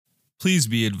Please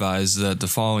be advised that the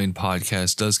following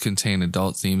podcast does contain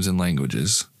adult themes and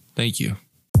languages. Thank you.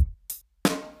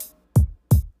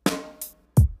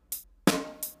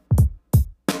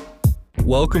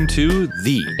 Welcome to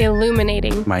the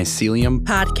Illuminating Mycelium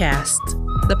Podcast,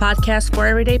 the podcast for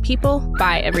everyday people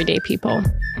by everyday people.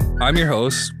 I'm your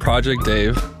host, Project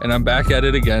Dave, and I'm back at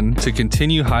it again to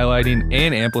continue highlighting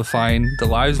and amplifying the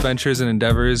lives, ventures, and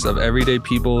endeavors of everyday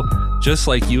people just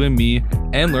like you and me,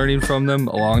 and learning from them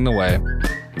along the way.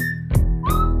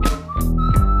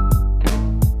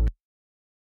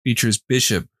 Features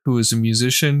Bishop, who is a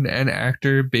musician and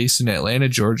actor based in Atlanta,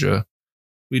 Georgia.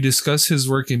 We discuss his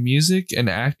work in music and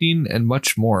acting and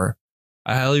much more.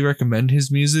 I highly recommend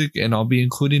his music, and I'll be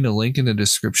including a link in the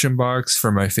description box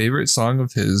for my favorite song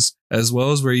of his, as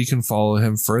well as where you can follow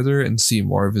him further and see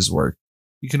more of his work.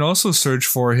 You can also search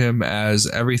for him as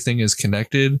Everything is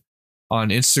Connected on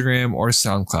Instagram or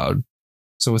SoundCloud.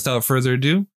 So without further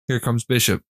ado, here comes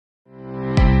Bishop.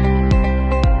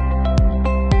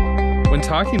 When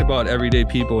talking about everyday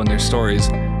people and their stories,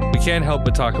 we can't help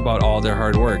but talk about all their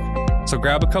hard work. So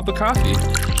grab a cup of coffee.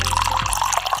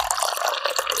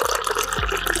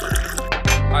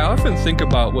 I often think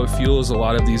about what fuels a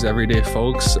lot of these everyday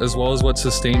folks, as well as what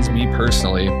sustains me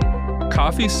personally.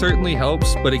 Coffee certainly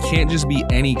helps, but it can't just be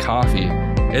any coffee.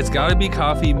 It's gotta be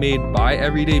coffee made by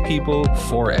everyday people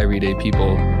for everyday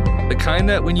people. The kind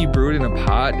that when you brew it in a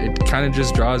pot, it kind of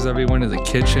just draws everyone to the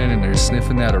kitchen and they're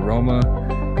sniffing that aroma.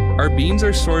 Our beans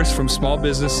are sourced from small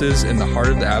businesses in the heart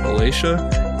of the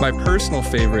Appalachia. My personal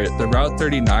favorite, the Route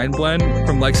 39 blend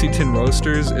from Lexington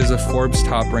Roasters, is a Forbes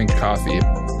top-ranked coffee.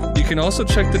 You can also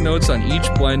check the notes on each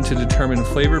blend to determine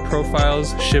flavor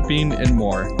profiles, shipping, and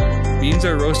more. Beans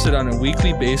are roasted on a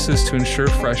weekly basis to ensure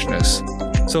freshness.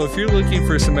 So if you're looking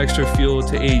for some extra fuel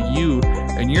to aid you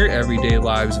in your everyday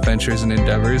lives, ventures, and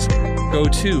endeavors, go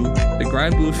to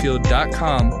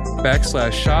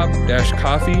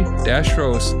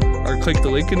thegrindbluefield.com/shop-coffee-roast or click the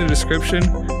link in the description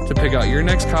to pick out your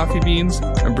next coffee beans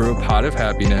and brew a pot of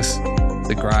happiness.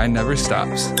 The grind never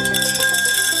stops.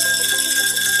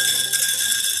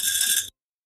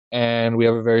 And we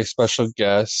have a very special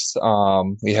guest.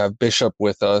 We have Bishop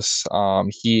with us.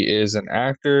 He is an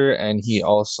actor and he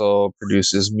also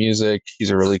produces music.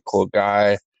 He's a really cool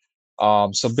guy.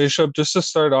 So Bishop, just to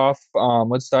start off,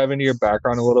 let's dive into your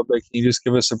background a little bit. Can you just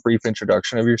give us a brief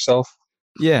introduction of yourself?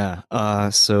 Yeah,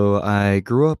 so I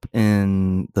grew up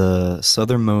in the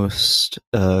southernmost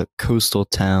coastal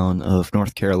town of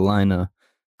North Carolina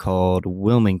called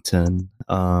Wilmington.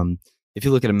 If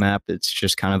you look at a map, it's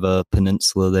just kind of a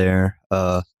peninsula there.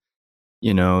 It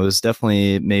was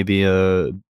definitely maybe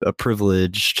a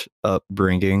privileged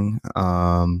upbringing.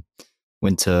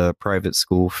 Went to private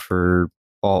school for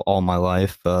all my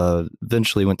life.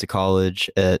 Eventually went to college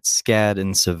at SCAD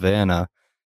in Savannah,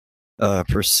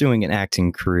 pursuing an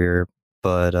acting career.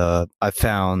 But I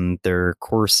found their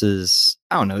courses,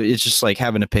 I don't know, it's just like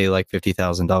having to pay like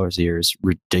 $50,000 a year is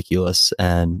ridiculous.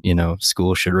 And,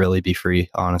 school should really be free,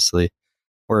 honestly.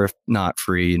 Or if not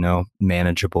free,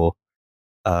 manageable.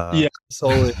 Yeah,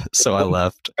 solely. So I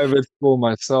left. I've been school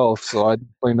myself, so I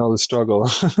definitely know the struggle.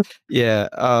 Yeah,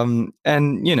 and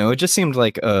it just seemed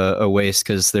like a waste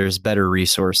because there's better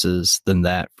resources than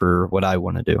that for what I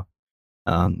want to do.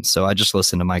 So I just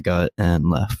listened to my gut and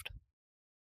left.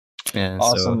 And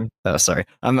awesome. Sorry,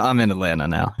 I'm in Atlanta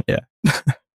now. Yeah.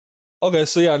 Okay,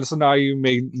 so now you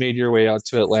made your way out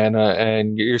to Atlanta,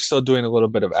 and you're still doing a little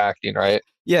bit of acting, right?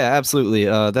 Yeah, absolutely.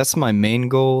 That's my main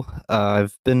goal.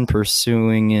 I've been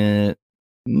pursuing it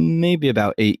maybe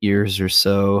about 8 years or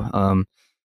so. A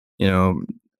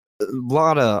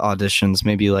lot of auditions,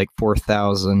 maybe like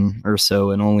 4,000 or so,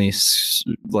 and only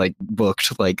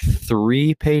booked like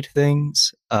 3 paid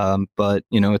things. But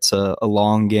it's a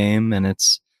long game, and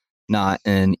it's not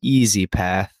an easy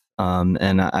path.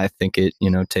 And I think it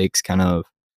takes kind of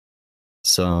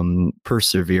some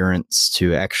perseverance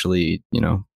to actually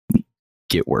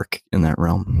get work in that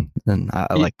realm, and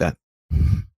I like that.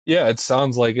 Yeah, it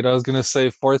sounds like it. I was gonna say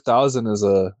 4,000 is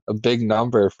a big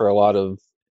number for a lot of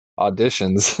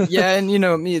auditions. Yeah, and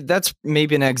that's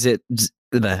maybe an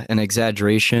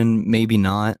exaggeration, maybe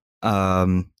not.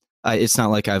 It's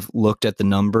not like I've looked at the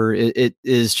number. It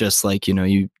is just like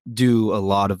you do a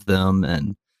lot of them,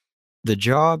 and the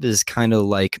job is kind of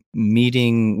like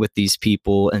meeting with these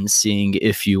people and seeing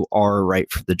if you are right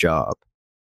for the job.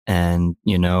 And,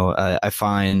 I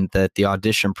find that the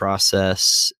audition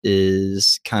process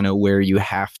is kind of where you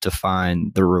have to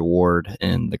find the reward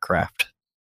in the craft.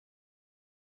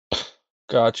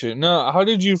 Gotcha. Now, how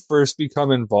did you first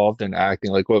become involved in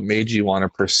acting? Like, what made you want to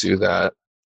pursue that?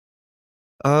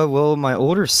 Well, my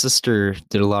older sister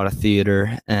did a lot of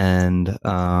theater, and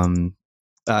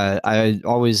I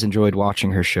always enjoyed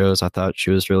watching her shows. I thought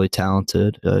she was really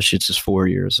talented. She's just 4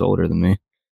 years older than me,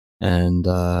 and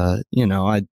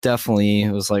I definitely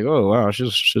was like, oh wow,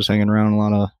 she's hanging around a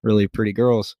lot of really pretty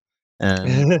girls,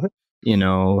 and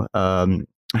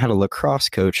I had a lacrosse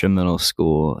coach in middle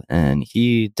school, and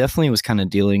he definitely was kind of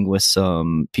dealing with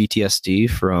some PTSD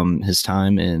from his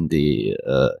time in the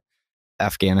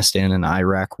Afghanistan and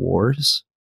Iraq wars.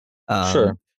 Sure.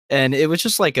 Um, and it was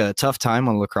just like a tough time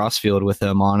on the lacrosse field with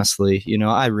him, honestly.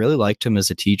 I really liked him as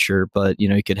a teacher, but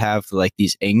he could have like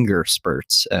these anger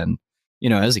spurts. And,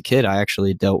 as a kid, I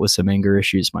actually dealt with some anger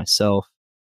issues myself.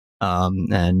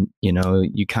 And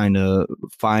you kind of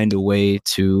find a way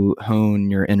to hone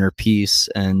your inner peace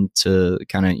and to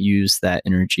kind of use that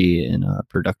energy in a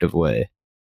productive way.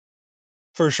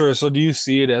 For sure. So do you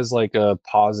see it as like a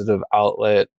positive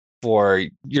outlet for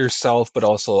yourself, but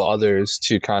also others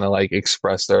to kind of like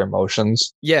express their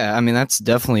emotions? Yeah, I mean that's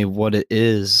definitely what it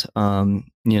is.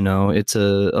 It's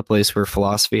a place where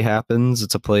philosophy happens.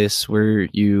 It's a place where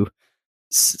you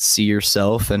see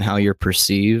yourself and how you're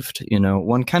perceived.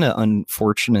 One kind of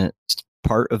unfortunate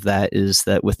part of that is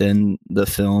that within the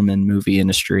film and movie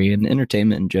industry and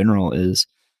entertainment in general is,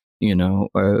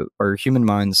 our human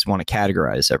minds want to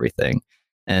categorize everything,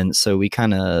 and so we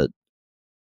kind of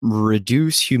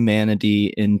reduce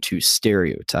humanity into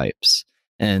stereotypes.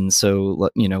 And so,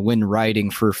 when writing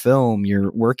for film,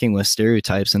 you're working with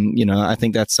stereotypes. And, I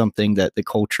think that's something that the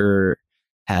culture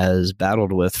has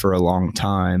battled with for a long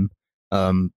time.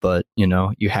 But,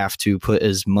 you have to put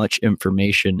as much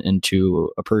information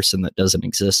into a person that doesn't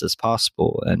exist as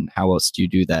possible. And how else do you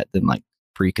do that than like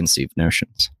preconceived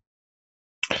notions?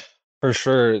 For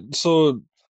sure. So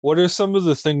what are some of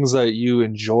the things that you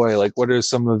enjoy? Like what are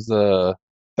some of the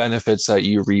benefits that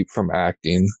you reap from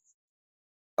acting?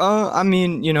 I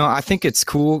mean, I think it's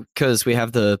cool because we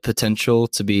have the potential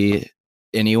to be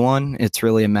anyone. It's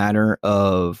really a matter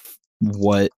of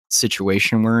what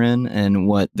situation we're in and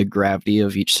what the gravity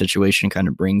of each situation kind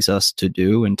of brings us to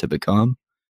do and to become.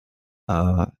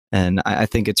 And I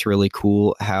think it's really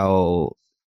cool how,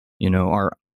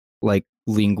 our like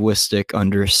linguistic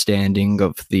understanding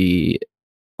of the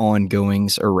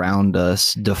ongoings around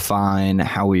us define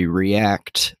how we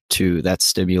react to that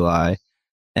stimuli.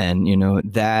 And,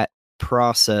 that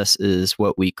process is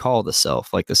what we call the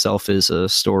self. Like the self is a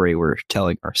story we're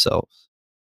telling ourselves.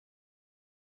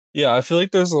 Yeah, I feel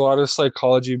like there's a lot of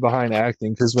psychology behind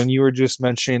acting because when you were just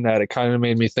mentioning that, it kind of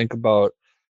made me think about,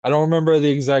 I don't remember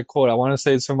the exact quote. I want to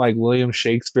say it's from like William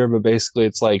Shakespeare, but basically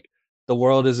it's like the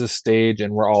world is a stage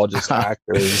and we're all just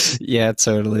actors. Yeah,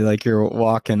 totally. Like you're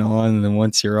walking on, and then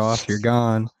once you're off, you're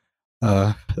gone.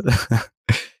 Uh,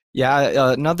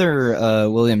 yeah, another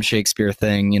William Shakespeare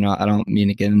thing. I don't mean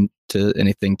to get into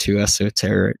anything too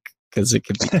esoteric because it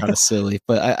could be kind of silly,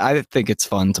 but I think it's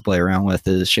fun to play around with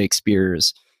is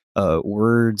Shakespeare's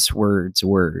words, words,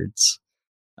 words.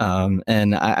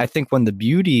 And I think when the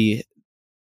beauty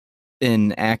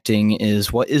in acting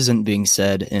is what isn't being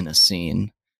said in a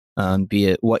scene, be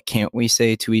it what can't we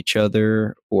say to each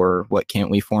other, or what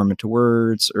can't we form into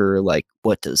words, or like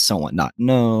what does someone not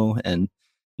know, and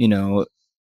you know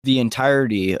the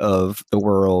entirety of the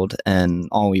world and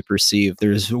all we perceive.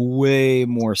 There's way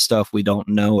more stuff we don't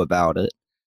know about it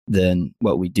than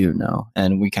what we do know,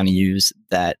 and we kind of use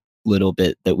that little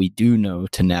bit that we do know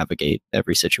to navigate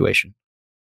every situation.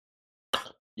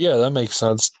 Yeah, that makes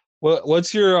sense.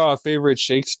 What's your favorite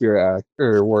Shakespeare act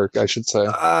or work, I should say?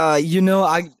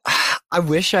 I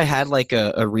wish I had like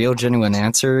a real genuine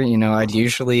answer. I'd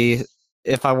usually,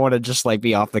 if I want to just like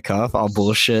be off the cuff, I'll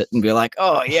bullshit and be like,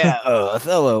 oh yeah,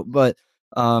 Othello. But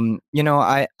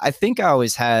I think I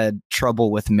always had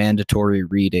trouble with mandatory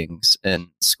readings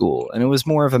in school, and it was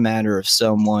more of a matter of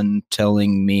someone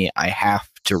telling me I have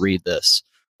to read this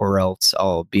or else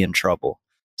I'll be in trouble.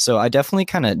 So I definitely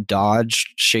kind of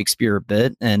dodged Shakespeare a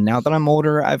bit, and now that I'm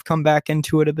older, I've come back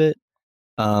into it a bit.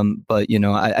 But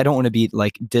I don't want to be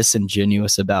like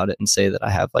disingenuous about it and say that I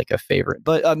have like a favorite.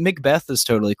 But Macbeth is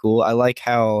totally cool. I like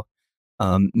how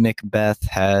Macbeth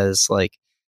has like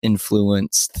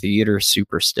influenced theater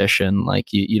superstition.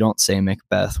 Like you don't say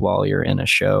Macbeth while you're in a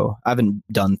show. I haven't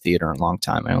done theater in a long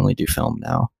time. I only do film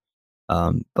now.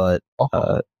 But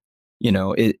Oh.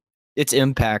 its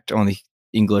impact on the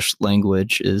English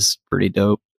language is pretty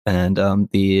dope, and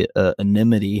the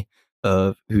anonymity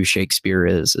of who Shakespeare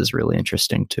is really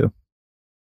interesting too.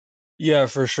 Yeah,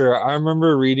 for sure. I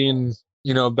remember reading,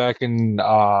 back in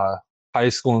high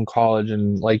school and college,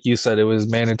 and like you said, it was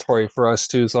mandatory for us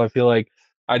too. So I feel like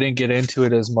I didn't get into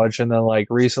it as much. And then like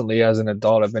recently as an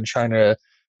adult, I've been trying to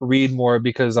read more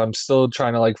because I'm still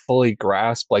trying to like fully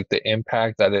grasp like the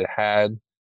impact that it had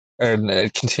and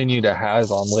it continue to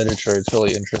has on literature. It's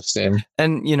really interesting.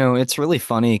 And it's really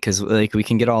funny because like we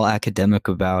can get all academic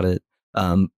about it,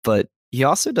 but he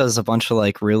also does a bunch of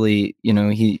like really,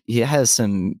 he has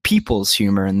some people's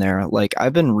humor in there. Like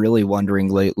I've been really wondering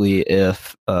lately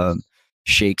if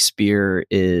Shakespeare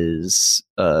is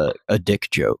a dick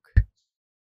joke,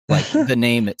 like the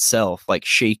name itself, like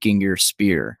shaking your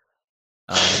spear.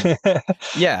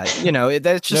 Yeah,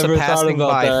 that's just Never a thought passing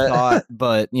about by that. thought,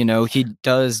 but he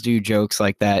does do jokes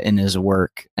like that in his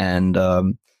work, and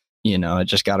I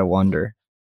just gotta wonder.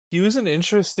 He was an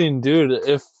interesting dude.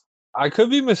 If I could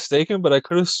be mistaken, but I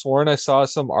could have sworn I saw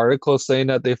some article saying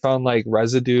that they found like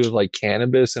residue of like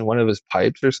cannabis in one of his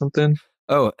pipes or something.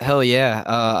 Oh, hell yeah.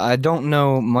 I don't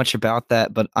know much about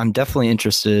that, but I'm definitely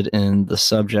interested in the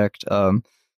subject.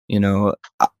 You know,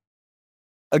 I,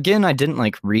 again, I didn't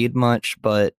like read much,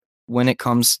 but when it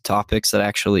comes to topics that I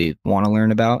actually want to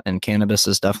learn about, and cannabis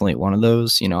is definitely one of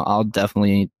those, I'll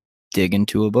definitely dig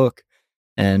into a book.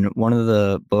 And one of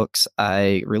the books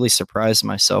I really surprised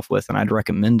myself with, and I'd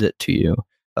recommend it to you.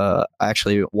 I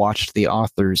actually watched the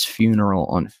author's funeral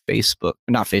on Facebook,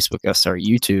 not Facebook, sorry,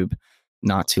 YouTube,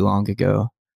 not too long ago.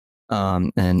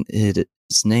 And his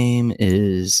name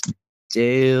is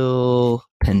Dale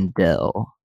Pendell,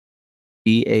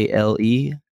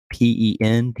 DalePendell.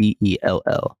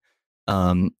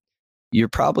 You're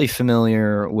probably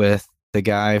familiar with the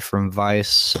guy from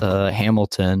Vice,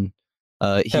 Hamilton.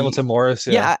 Hamilton Morris,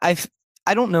 Yeah, I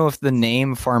don't know if the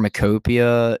name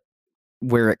Pharmacopoeia,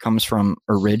 where it comes from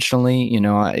originally,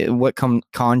 what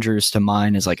conjures to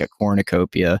mind is like a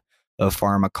cornucopia of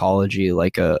pharmacology,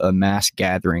 like a mass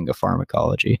gathering of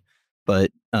pharmacology.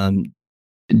 But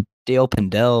Dale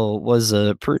Pendell was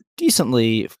a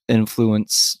decently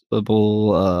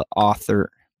influenceable author.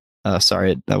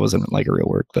 Sorry, that wasn't like a real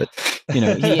word, but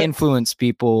he influenced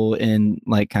people in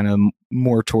like kind of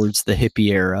more towards the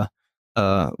hippie era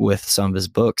with some of his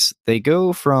books. They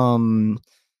go from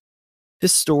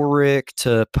historic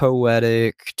to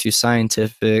poetic to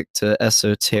scientific to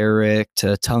esoteric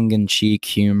to tongue-in-cheek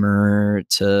humor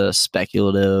to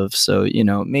speculative. So,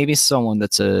 maybe someone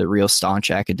that's a real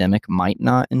staunch academic might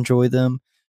not enjoy them,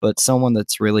 but someone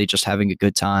that's really just having a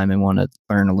good time and want to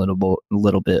learn a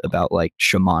little bit about like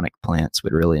shamanic plants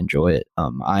would really enjoy it.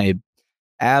 I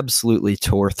absolutely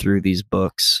tore through these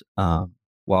books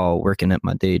while working at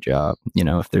my day job.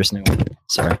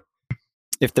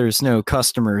 If there's no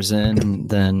customers in,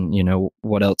 then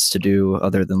what else to do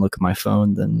other than look at my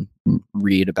phone than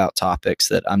read about topics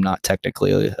that I'm not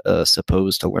technically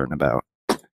supposed to learn about.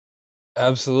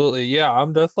 Absolutely. Yeah,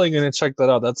 I'm definitely gonna check that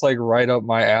out. That's like right up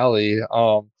my alley.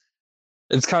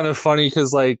 It's kind of funny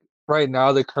because like right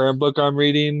now the current book I'm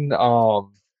reading, I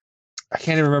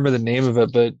can't even remember the name of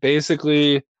it, but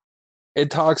basically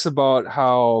it talks about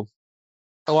how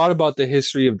a lot about the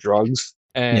history of drugs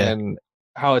Yeah. and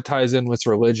how it ties in with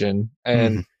religion.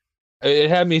 And Mhm. it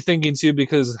had me thinking too,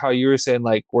 because how you were saying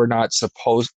like we're not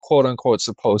supposed, quote unquote,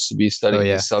 supposed to be Oh studying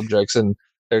yeah. these subjects and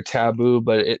they're taboo,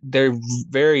 but they're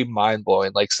very mind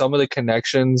blowing. Like some of the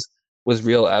connections with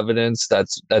real evidence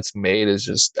that's made is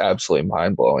just absolutely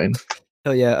mind blowing.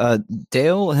 Oh yeah.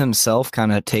 Dale himself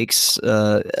kind of takes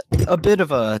a bit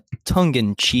of a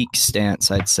tongue-in-cheek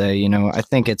stance, I'd say. I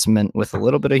think it's meant with a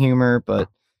little bit of humor, but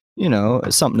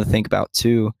something to think about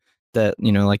too. That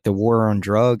like the war on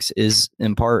drugs is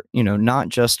in part not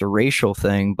just a racial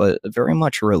thing, but very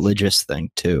much a religious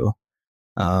thing too.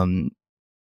 Um,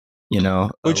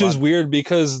 Which is weird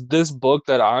because this book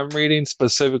that I'm reading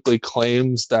specifically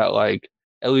claims that like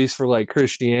at least for like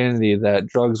Christianity that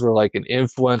drugs were like an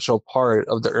influential part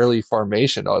of the early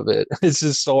formation of it. It's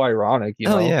just so ironic, you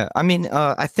Oh know. yeah. I mean,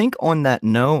 I think on that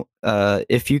note,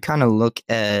 if you kind of look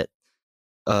at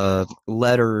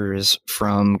letters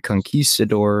from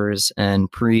conquistadors and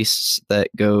priests that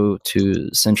go to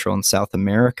Central and South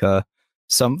America,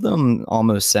 some of them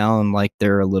almost sound like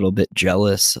they're a little bit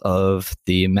jealous of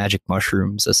the magic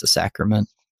mushrooms as a sacrament.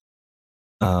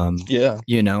 Yeah.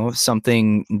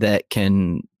 Something that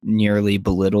can nearly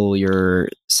belittle your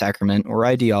sacrament or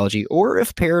ideology, or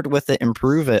if paired with it,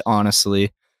 improve it,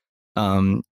 honestly.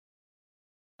 Um,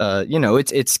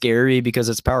 it's scary because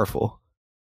it's powerful.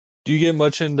 Do you get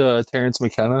much into Terrence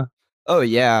McKenna? Oh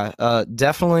yeah,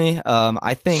 definitely.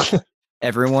 I think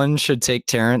everyone should take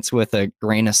Terrence with a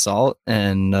grain of salt,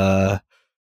 and I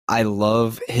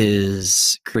love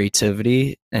his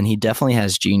creativity, and he definitely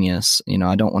has genius.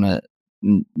 I don't want to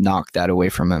knock that away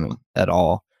from him at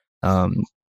all.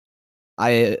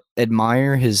 I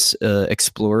admire his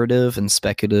explorative and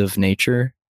speculative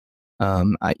nature.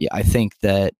 I think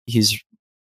that he's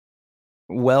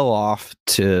well off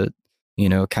to,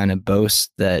 kind of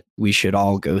boast that we should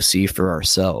all go see for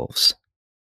ourselves.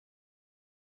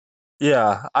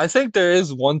 Yeah, I think there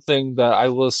is one thing that I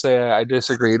will say I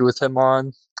disagreed with him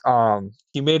on.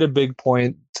 He made a big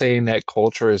point saying that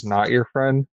culture is not your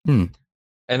friend.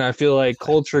 And I feel like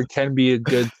culture can be a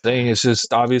good thing. It's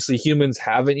just obviously humans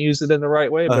haven't used it in the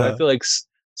right way, but I feel like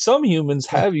some humans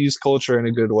have used culture in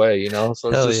a good way,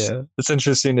 So it's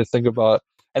interesting to think about.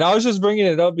 And I was just bringing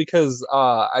it up because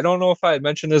I don't know if I had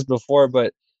mentioned this before,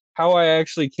 but how I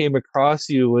actually came across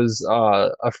you was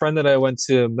a friend that I went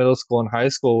to middle school and high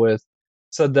school with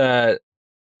said that,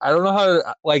 I don't know how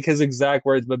to, like his exact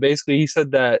words, but basically he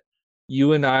said that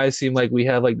you and I seem like we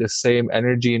have like the same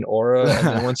energy and aura. And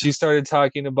then once you started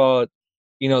talking about,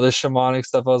 the shamanic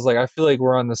stuff, I was like, I feel like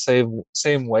we're on the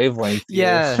same wavelength.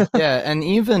 Yeah, yeah. And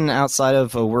even outside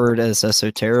of a word as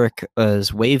esoteric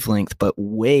as wavelength, but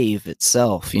wave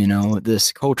itself,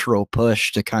 this cultural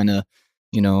push to kind of,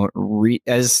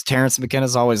 as Terrence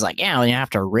McKenna's always like, yeah, you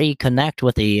have to reconnect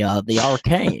with the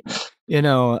arcane,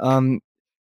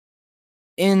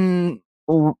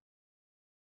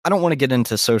 I don't want to get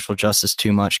into social justice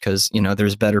too much because,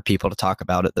 there's better people to talk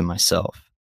about it than myself.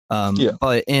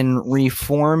 But in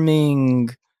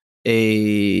reforming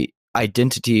a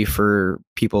identity for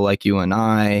people like you and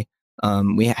I,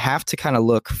 we have to kind of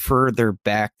look further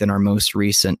back than our most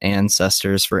recent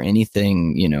ancestors for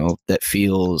anything, that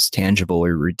feels tangible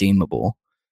or redeemable.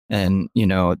 And,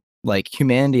 like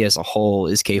humanity as a whole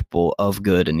is capable of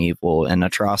good and evil, and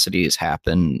atrocities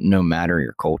happen no matter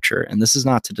your culture. And this is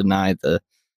not to deny the,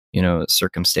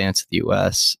 circumstance of the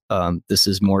US. This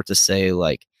is more to say,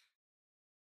 like,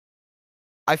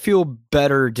 I feel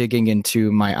better digging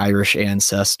into my Irish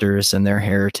ancestors and their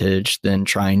heritage than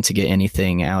trying to get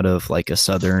anything out of like a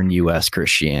Southern US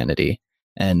Christianity.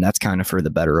 And that's kind of for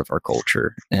the better of our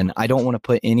culture. And I don't want to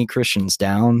put any Christians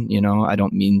down. I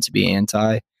don't mean to be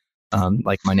anti.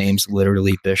 Like my name's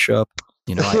literally Bishop.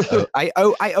 I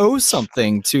owe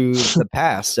something to the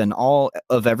past, and all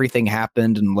of everything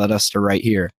happened and led us to right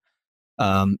here.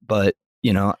 But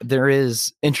there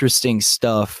is interesting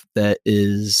stuff that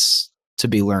is to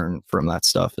be learned from that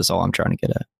stuff. Is all I'm trying to get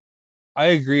at. I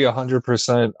agree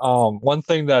 100%. One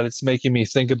thing that it's making me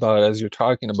think about as you're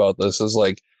talking about this is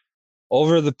like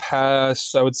over the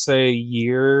past, I would say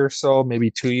year or so, maybe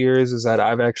 2 years, is that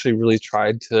I've actually really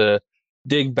tried to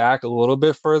dig back a little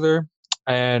bit further.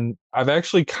 And I've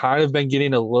actually kind of been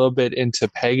getting a little bit into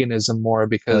paganism more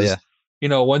because,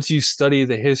 once you study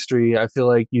the history, I feel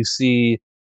like you see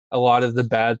a lot of the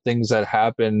bad things that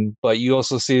happen, but you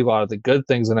also see a lot of the good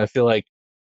things. And I feel like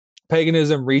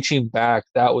paganism reaching back,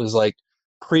 that was like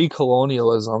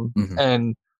pre-colonialism.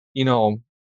 And,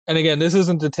 and again, this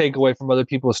isn't to take away from other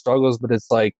people's struggles, but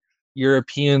it's like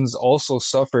Europeans also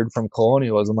suffered from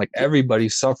colonialism. Like everybody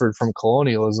suffered from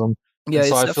colonialism. Yeah,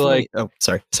 so I feel like,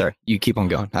 sorry, you keep on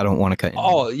going. I don't want to cut you.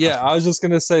 Oh yeah, I was just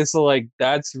gonna say, so like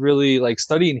that's really like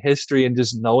studying history and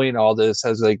just knowing all this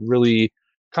has like really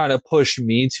kind of pushed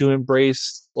me to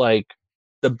embrace like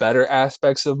the better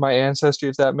aspects of my ancestry,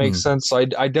 if that makes sense. So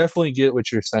I definitely get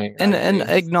what you're saying. And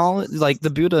acknowledge, like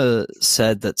the Buddha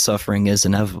said that suffering is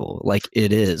inevitable. Like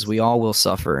it is. We all will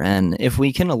suffer. And if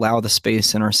we can allow the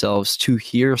space in ourselves to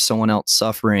hear someone else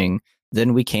suffering,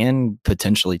 then we can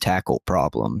potentially tackle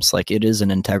problems. Like it is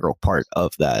an integral part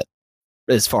of that,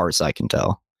 as far as I can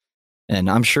tell. And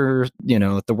I'm sure,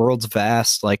 the world's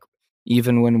vast. Like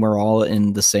even when we're all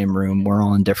in the same room, we're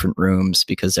all in different rooms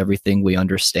because everything we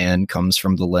understand comes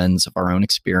from the lens of our own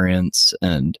experience.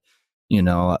 And,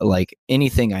 like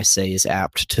anything I say is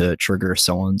apt to trigger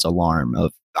someone's alarm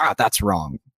of, that's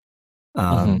wrong.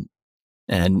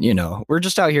 And, we're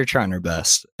just out here trying our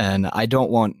best. And I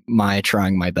don't want my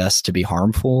trying my best to be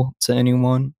harmful to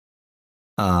anyone.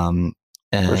 And,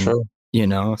 for sure.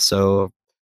 So,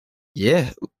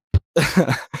 yeah.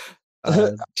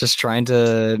 Just trying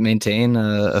to maintain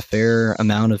a fair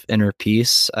amount of inner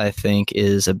peace, I think,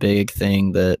 is a big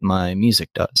thing that my music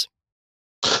does.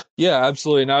 Yeah,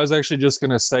 absolutely. And I was actually just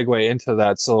going to segue into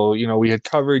that. So, we had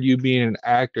covered you being an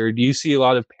actor. Do you see a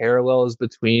lot of parallels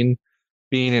between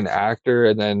being an actor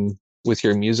and then with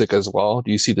your music as well?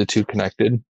 Do you see the two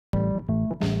connected?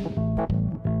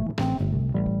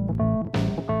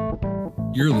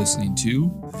 You're listening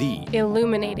to The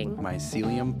Illuminating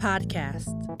Mycelium Podcast.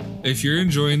 If you're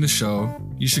enjoying the show,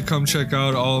 you should come check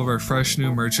out all of our fresh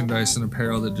new merchandise and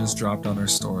apparel that just dropped on our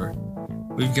store.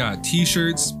 We've got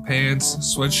t-shirts, pants,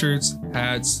 sweatshirts,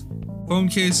 hats, phone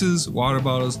cases, water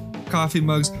bottles, coffee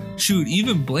mugs, shoot,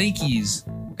 even blankies,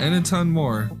 and a ton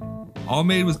more. All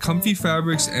made with comfy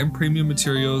fabrics and premium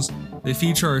materials. They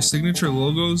feature our signature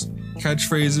logos,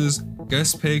 catchphrases,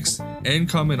 guest picks, and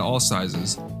come in all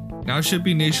sizes. Now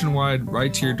shipping nationwide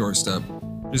right to your doorstep.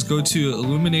 Just go to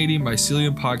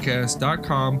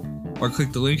illuminatingmyceliumpodcast.com or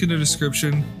click the link in the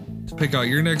description to pick out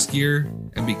your next gear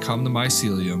and become the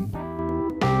mycelium.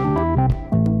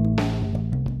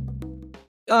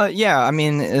 Yeah, I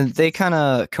mean, they kind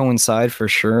of coincide for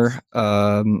sure.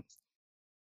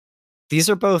 These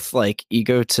are both like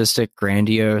egotistic,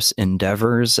 grandiose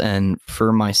endeavors, and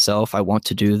for myself, I want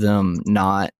to do them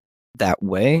not that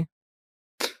way.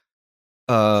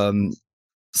 But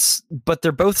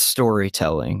they're both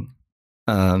storytelling,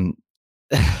 and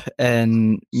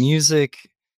music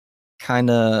kind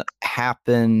of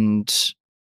happened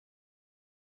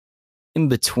in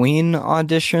between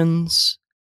auditions,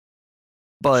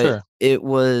 but Sure. it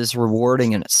was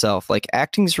rewarding in itself. Like,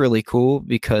 acting's really cool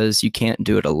because you can't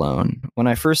do it alone. When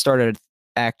I first started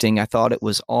acting, I thought it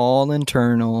was all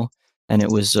internal and it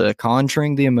was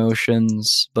conjuring the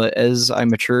emotions. But as I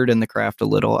matured in the craft a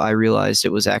little, I realized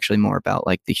it was actually more about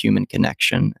like the human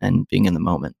connection and being in the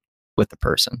moment with the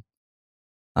person.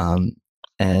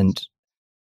 And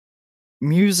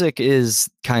music is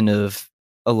kind of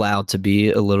allowed to be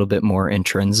a little bit more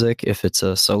intrinsic if it's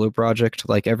a solo project,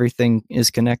 like everything is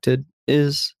connected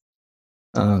is.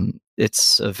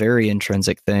 It's a very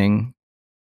intrinsic thing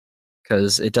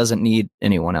because it doesn't need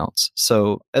anyone else.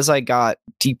 So as I got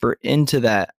deeper into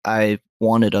that, I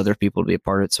wanted other people to be a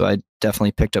part of it. So I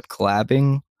definitely picked up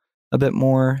collabing a bit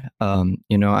more. I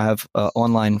have an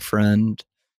online friend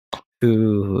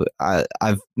who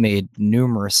I've made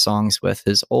numerous songs with.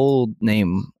 His old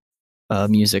name,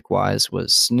 music-wise,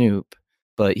 was Snoop,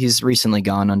 but he's recently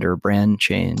gone under a brand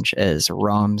change as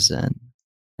Ramzen,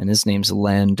 and his name's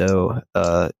Lando.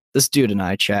 This dude and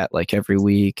I chat like every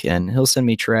week, and he'll send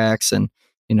me tracks, and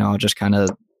I'll just kind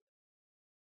of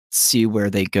see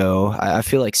where they go. I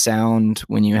feel like sound,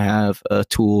 when you have a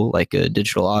tool like a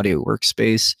digital audio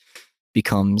workspace,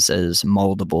 becomes as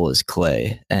moldable as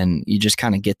clay, and you just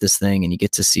kind of get this thing and you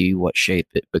get to see what shape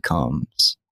it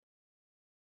becomes.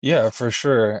 Yeah, for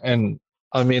sure. And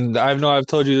I mean, I know I've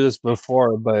told you this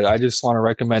before, but I just want to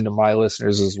recommend to my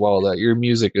listeners as well that your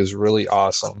music is really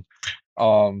awesome.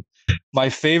 My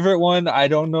favorite one, I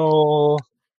don't know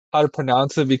how to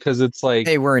pronounce it because it's like,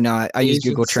 Hey, we're not. I use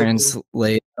Asian Google symbol.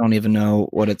 Translate. I don't even know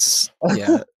what it's.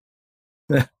 Yeah.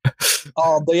 but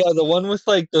yeah, the one with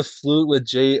like the flute with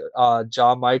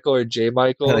John Michael or J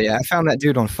Michael. Oh yeah, I found that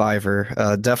dude on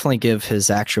Fiverr. Definitely give his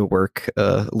actual work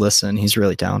a listen. He's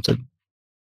really talented.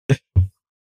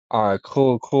 All right,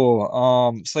 cool.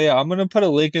 So yeah, I'm gonna put a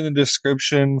link in the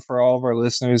description for all of our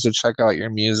listeners to check out your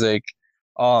music.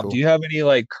 Cool. Do you have any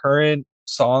like current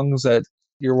songs that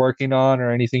you're working on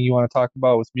or anything you want to talk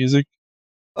about with music?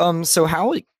 So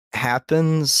how it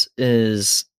happens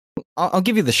is, I'll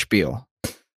give you the spiel.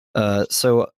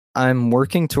 So I'm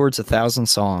working towards 1,000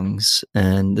 songs,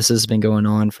 and this has been going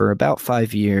on for about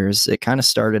 5 years. It kind of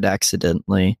started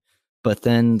accidentally, but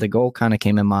then the goal kind of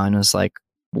came in mind. I was like,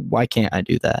 why can't I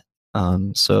do that?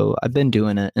 So I've been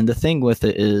doing it, and the thing with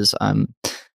it is,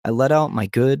 I let out my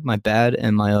good, my bad,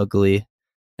 and my ugly,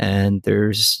 and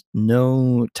there's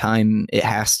no time it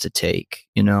has to take.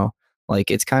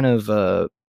 Like, it's kind of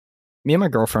me and my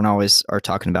girlfriend always are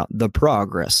talking about the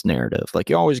progress narrative. Like,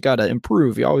 you always got to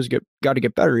improve. You always got to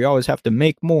get better. You always have to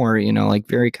make more, like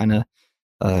very kind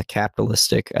of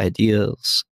capitalistic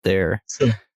ideas there. Sure.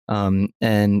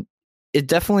 And it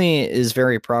definitely is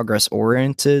very progress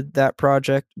oriented, that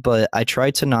project, but I try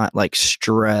to not like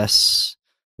stress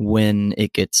when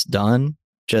it gets done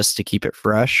just to keep it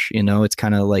fresh. It's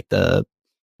kind of like the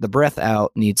breath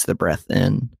out needs the breath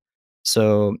in.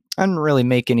 So I didn't really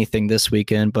make anything this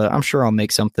weekend, but I'm sure I'll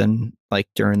make something like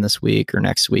during this week or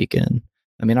next weekend.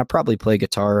 I mean, I probably play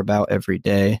guitar about every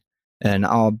day, and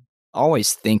I'll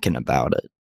always thinking about it,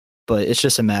 but it's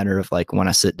just a matter of like when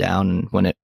I sit down and when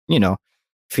it,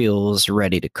 feels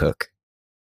ready to cook.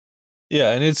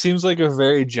 Yeah, and it seems like a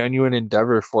very genuine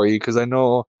endeavor for you because I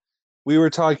know we were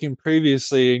talking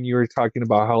previously and you were talking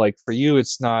about how like for you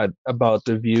it's not about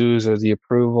the views or the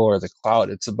approval or the clout,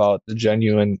 it's about the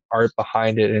genuine art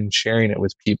behind it and sharing it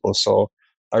with people. So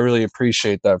I really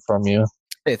appreciate that from you.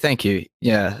 Hey, thank you.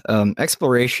 Yeah,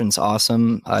 exploration's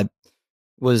awesome. I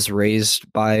was raised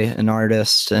by an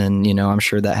artist, and I'm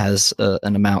sure that has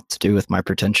an amount to do with my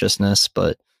pretentiousness,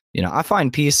 but I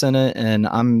find peace in it, and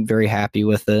I'm very happy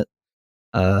with it.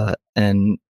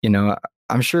 And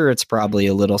I'm sure it's probably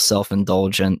a little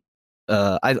self-indulgent.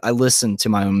 I listen to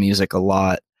my own music a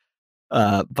lot,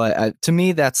 but to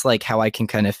me, that's like how I can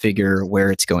kind of figure where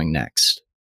it's going next.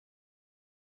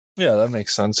 Yeah, that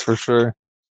makes sense for sure.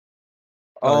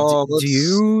 Do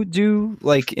you do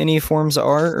like any forms of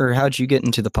art, or how'd you get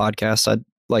into the podcast? I'd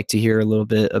like to hear a little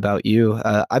bit about you.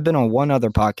 I've been on one other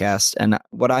podcast, and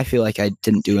what I feel like I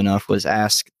didn't do enough was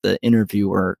ask the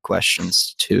interviewer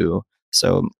questions too.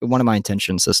 So one of my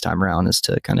intentions this time around is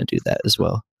to kind of do that as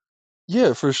well.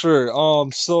 Yeah, for sure.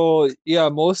 So yeah,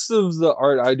 most of the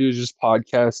art I do is just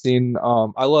podcasting.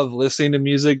 I love listening to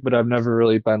music, but I've never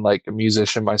really been like a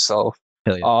musician myself.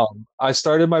 Hell yeah. I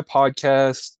started my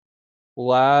podcast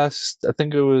I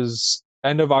think it was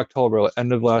end of October,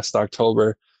 end of last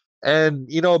October. And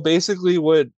basically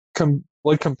what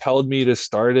compelled me to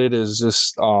start it is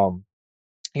just I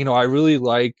really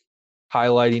like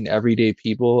highlighting everyday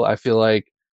people. I feel like,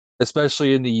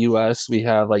 especially in the US, we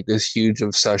have like this huge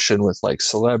obsession with like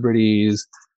celebrities,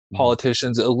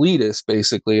 politicians, elitists,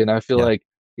 basically. And I feel Yeah. like,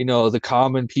 the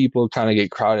common people kind of get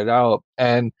crowded out.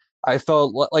 And I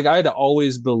felt like I had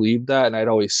always believed that and I'd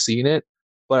always seen it.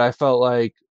 But I felt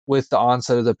like with the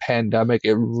onset of the pandemic,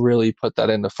 it really put that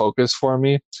into focus for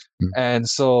me. And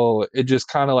so it just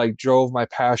kind of like drove my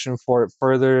passion for it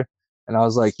further. And I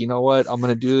was like, you know what? I'm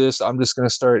going to do this. I'm just going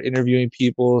to start interviewing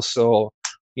people. So,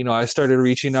 I started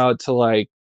reaching out to like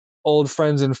old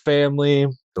friends and family.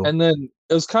 Cool. And then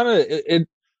it was kind of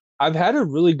I've had a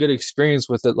really good experience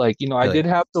with it. Like, I did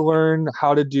have to learn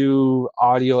how to do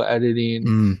audio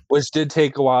editing, which did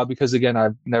take a while because, again,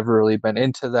 I've never really been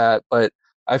into that. But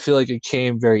I feel like it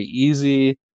came very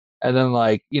easy. And then,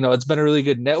 like, it's been a really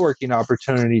good networking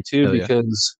opportunity too,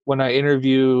 because when I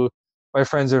interview my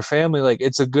friends or family, like,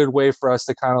 it's a good way for us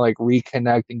to kind of like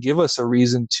reconnect and give us a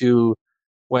reason to,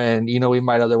 when we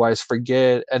might otherwise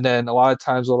forget. And then a lot of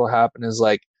times what'll happen is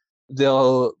like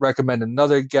they'll recommend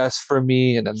another guest for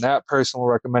me, and then that person will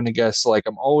recommend a guest. So like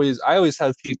I always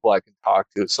have people I can talk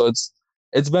to. So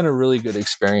it's been a really good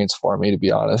experience for me, to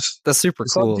be honest. That's super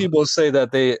cool. Some people say that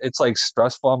it's like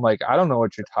stressful. I'm like, I don't know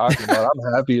what you're talking about.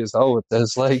 I'm happy as hell with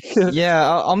this. Like, yeah,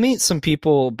 I'll meet some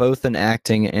people both in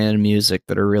acting and music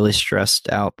that are really stressed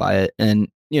out by it. And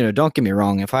don't get me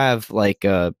wrong, if I have like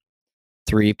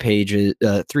 3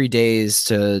 days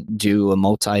to do a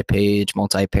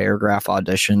multi-paragraph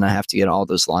audition, I have to get all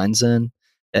those lines in.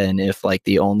 And if like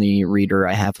the only reader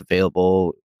I have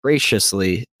available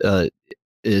graciously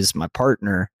is my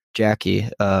partner, Jackie,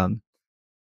 and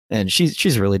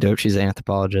she's really dope. She's an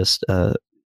anthropologist.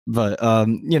 But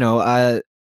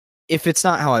if it's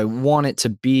not how I want it to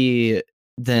be,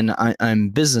 then I'm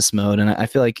business mode, and I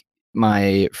feel like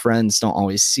my friends don't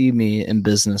always see me in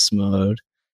business mode.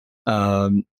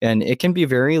 And it can be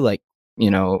very like,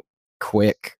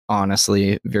 quick,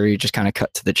 honestly, very just kind of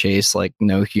cut to the chase, like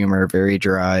no humor, very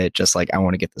dry, just like I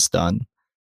want to get this done.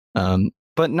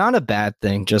 But not a bad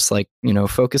thing, just like,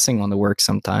 focusing on the work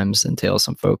sometimes entails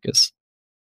some focus.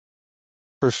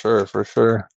 For sure.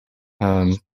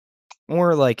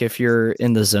 Or like if you're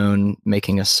in the zone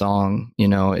making a song,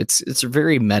 it's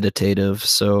very meditative.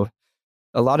 So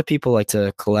a lot of people like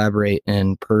to collaborate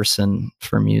in person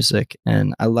for music,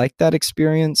 and I like that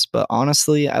experience. But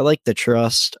honestly, I like the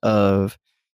trust of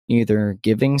either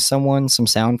giving someone some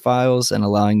sound files and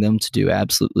allowing them to do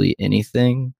absolutely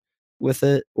anything with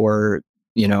it, or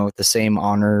the same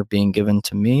honor being given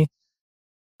to me.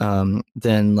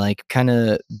 Then like kind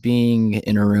of being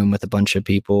in a room with a bunch of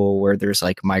people where there's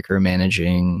like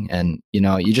micromanaging, and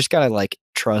you just gotta like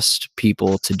trust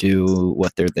people to do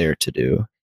what they're there to do.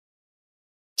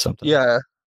 Something. Yeah,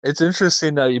 it's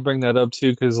interesting that you bring that up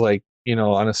too, because like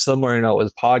on a similar note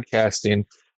with podcasting,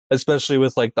 especially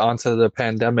with like the onset of the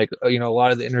pandemic, a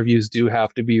lot of the interviews do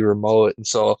have to be remote, and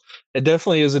so it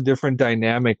definitely is a different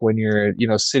dynamic when you're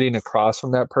sitting across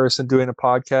from that person doing a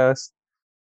podcast.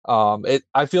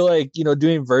 I feel like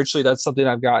doing virtually, that's something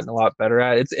I've gotten a lot better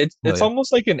at. It's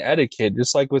almost like an etiquette,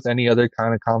 just like with any other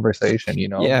kind of conversation.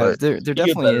 Yeah, but there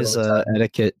definitely is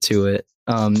etiquette to it.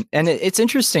 And it's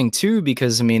interesting too,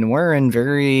 because I mean, we're in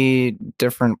very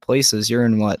different places. You're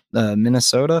in what,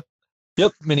 Minnesota?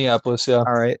 Yep, Minneapolis. Yeah.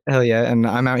 All right, hell yeah. And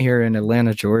I'm out here in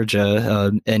Atlanta,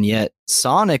 Georgia, and yet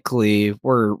sonically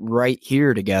we're right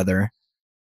here together.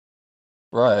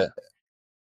 Right.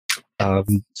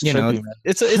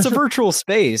 It's a virtual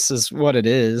space, is what it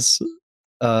is.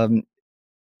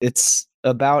 It's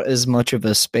about as much of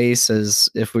a space as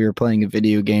if we were playing a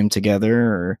video game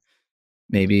together, or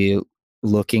maybe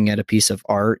looking at a piece of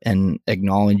art and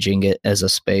acknowledging it as a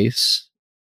space.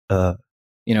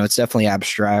 It's definitely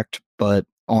abstract, but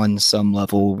on some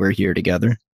level, we're here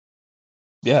together.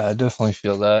 Yeah, I definitely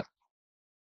feel that.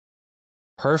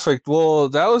 Perfect. Well,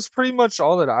 that was pretty much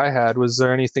all that I had. Was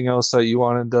there anything else that you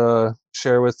wanted to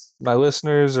share with my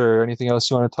listeners, or anything else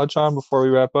you want to touch on before we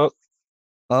wrap up?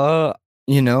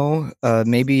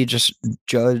 Maybe just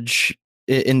judge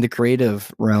in the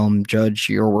creative realm, judge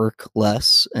your work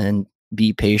less and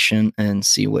be patient and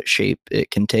see what shape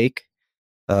it can take.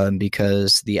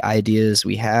 Because the ideas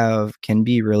we have can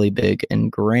be really big and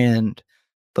grand,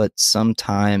 but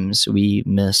sometimes we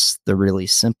miss the really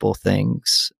simple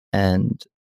things. And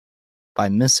by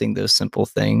missing those simple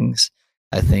things,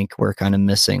 I think we're kind of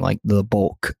missing like the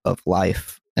bulk of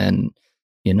life. And,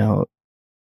 you know,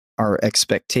 our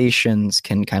expectations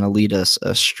can kind of lead us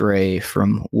astray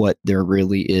from what there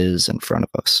really is in front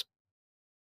of us.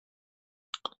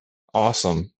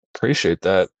 Awesome. Appreciate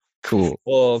that. Cool.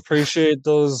 Well, appreciate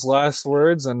those last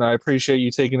words, and I appreciate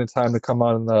you taking the time to come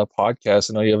on the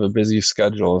podcast. I know you have a busy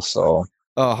schedule, so.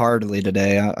 Oh, hardly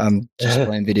today. I'm just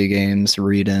playing video games,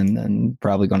 reading, and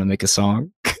probably going to make a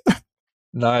song.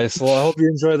 Nice. Well, I hope you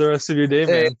enjoy the rest of your day,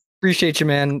 man. Appreciate you,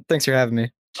 man. Thanks for having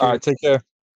me. All right, take care.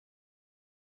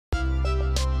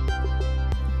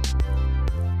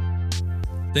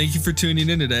 Thank you for tuning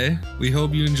in today. We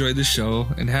hope you enjoyed the show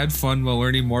and had fun while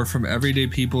learning more from everyday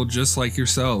people just like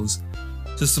yourselves.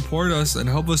 To support us and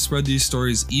help us spread these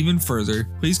stories even further,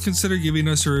 please consider giving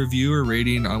us a review or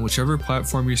rating on whichever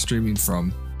platform you're streaming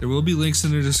from. There will be links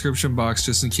in the description box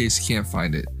just in case you can't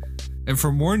find it. And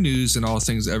for more news and all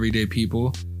things everyday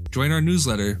people, join our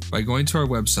newsletter by going to our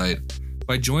website.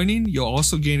 By joining, you'll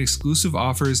also gain exclusive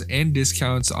offers and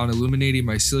discounts on Illuminating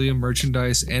Mycelium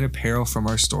merchandise and apparel from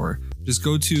our store. Just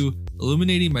go to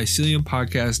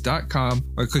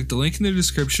illuminatingmyceliumpodcast.com or click the link in the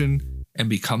description and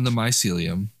become the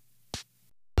Mycelium.